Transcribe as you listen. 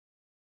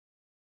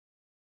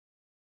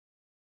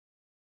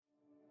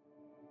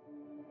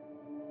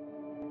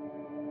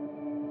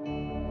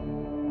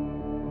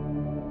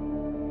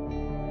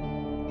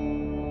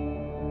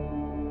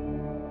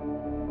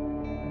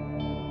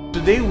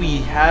today we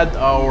had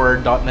our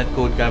 .NET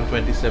Code Camp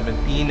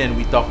 2017 and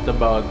we talked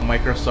about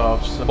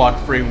Microsoft's bot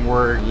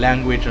framework,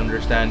 language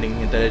understanding,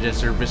 intelligence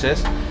services.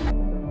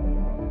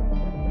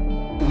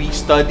 We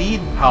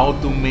studied how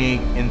to make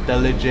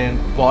intelligent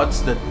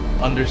bots that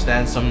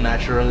understand some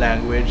natural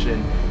language, and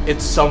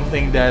it's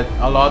something that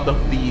a lot of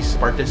these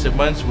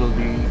participants will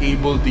be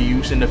able to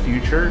use in the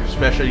future,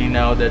 especially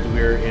now that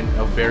we're in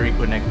a very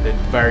connected,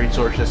 varied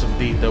sources of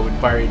data with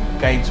varied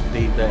kinds of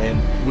data,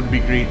 and it would be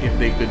great if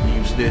they could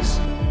use this.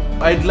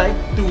 I'd like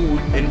to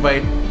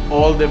invite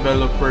all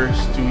developers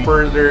to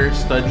further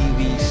study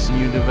these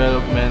new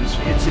developments.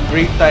 It's a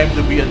great time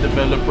to be a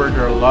developer.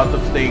 There are a lot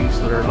of things,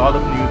 there are a lot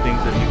of new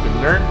things that you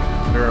can learn.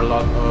 There are a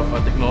lot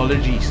of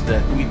technologies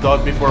that we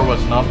thought before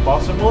was not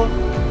possible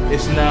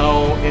is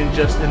now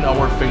just in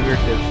our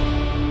fingertips.